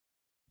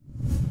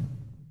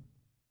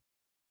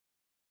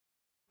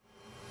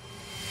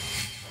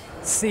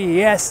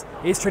CES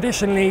is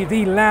traditionally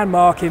the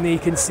landmark in the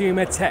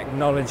consumer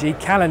technology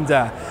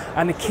calendar,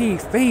 and the key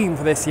theme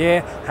for this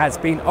year has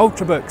been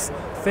ultrabooks,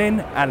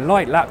 thin and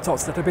light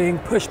laptops that are being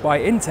pushed by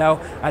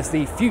Intel as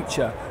the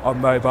future of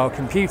mobile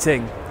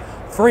computing.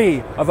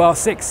 3 of our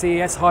 6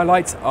 CES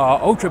highlights are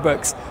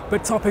ultrabooks,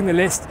 but topping the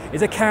list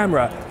is a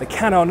camera, the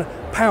Canon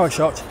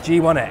PowerShot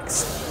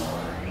G1X.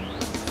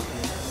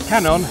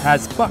 Canon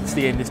has bucked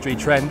the industry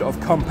trend of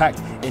compact,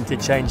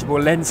 interchangeable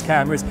lens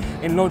cameras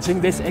in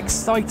launching this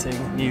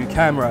exciting new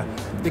camera.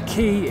 The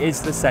key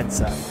is the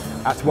sensor.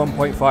 At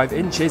 1.5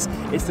 inches,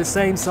 it's the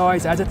same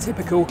size as a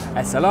typical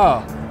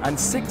SLR and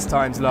 6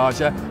 times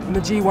larger than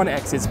the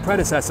G1X's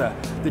predecessor,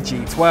 the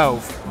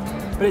G12.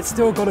 But it's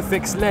still got a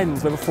fixed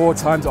lens with a 4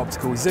 times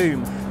optical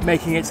zoom,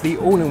 making it the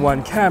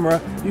all-in-one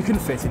camera you can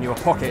fit in your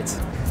pocket.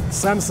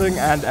 Samsung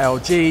and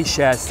LG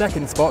share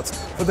second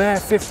spots for their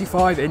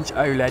 55-inch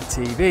OLED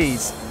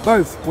TVs.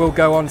 Both will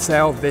go on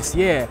sale this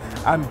year,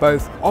 and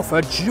both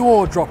offer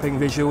jaw-dropping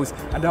visuals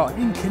and are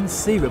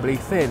inconceivably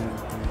thin.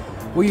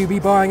 Will you be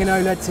buying an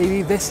OLED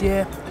TV this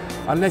year?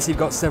 Unless you've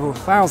got several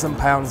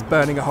 £1,000s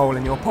burning a hole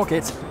in your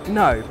pocket,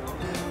 no.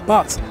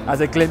 But as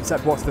a glimpse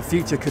at what the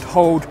future could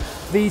hold,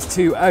 these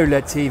 2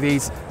 OLED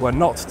TVs were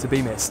not to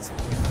be missed.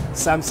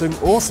 Samsung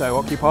also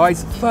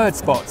occupies third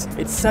spot.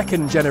 Its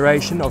second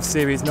generation of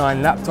Series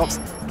 9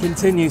 laptops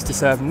continues to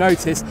serve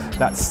notice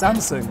that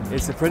Samsung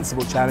is the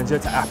principal challenger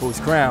to Apple's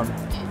crown.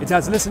 It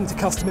has listened to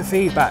customer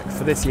feedback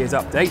for this year's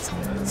update,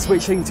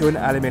 switching to an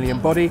aluminium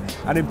body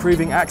and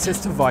improving access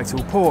to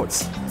vital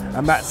ports.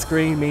 A matte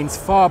screen means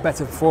far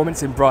better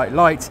performance in bright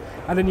light,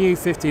 and a new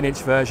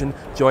 15-inch version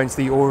joins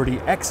the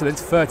already excellent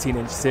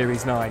 13-inch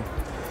Series 9.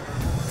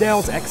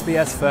 Dell's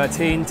XPS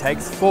 13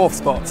 takes 4th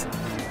spot.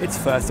 Its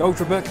first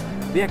ultrabook,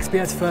 the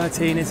XPS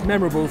 13 is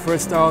memorable for a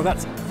style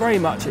that's very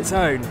much its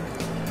own.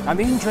 And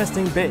the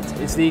interesting bit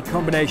is the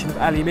combination of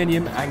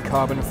aluminium and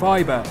carbon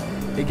fibre.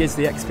 It gives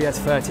the XPS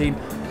 13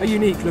 a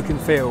unique look and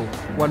feel,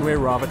 one we're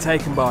rather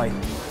taken by.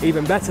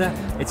 Even better,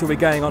 it will be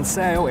going on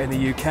sale in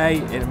the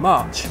UK in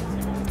March.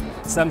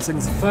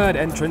 Samsung's third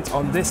entrant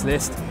on this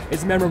list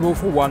is memorable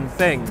for one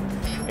thing: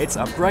 it's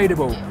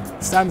upgradable.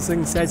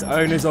 Samsung says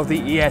owners of the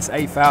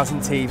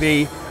ES8000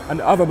 TV and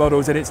other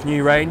models in its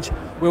new range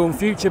will in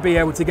future be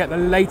able to get the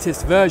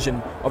latest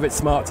version of its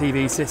smart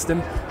TV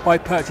system by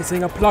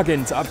purchasing a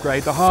plug-in to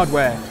upgrade the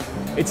hardware.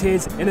 It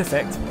is, in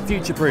effect,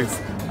 future-proof,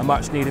 a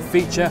much-needed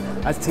feature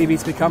as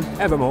TVs become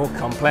ever more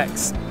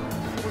complex.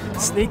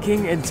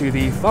 Sneaking into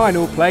the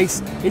final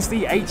place is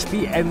the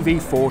HP Envy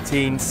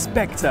 14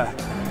 Spectre.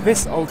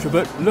 This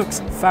ultrabook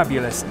looks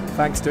fabulous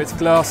thanks to its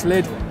glass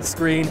lid,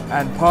 screen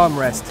and palm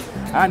rest,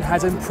 and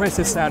has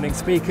impressive sounding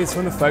speakers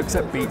from the folks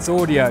at Beats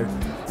Audio.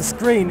 The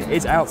screen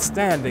is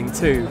outstanding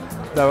too,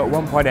 though at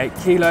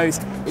 1.8 kilos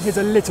it is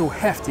a little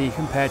hefty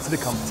compared to the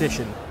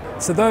competition.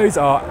 So those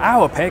are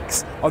our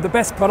picks of the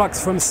best products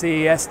from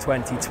CES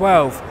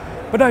 2012.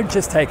 But don't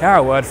just take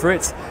our word for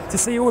it. To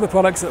see all the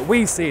products that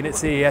we've seen at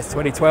CES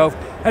 2012,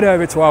 head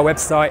over to our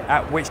website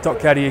at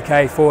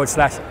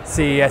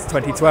which.co.uk/CES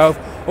 2012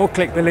 or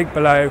click the link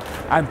below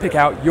and pick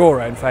out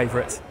your own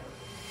favourite.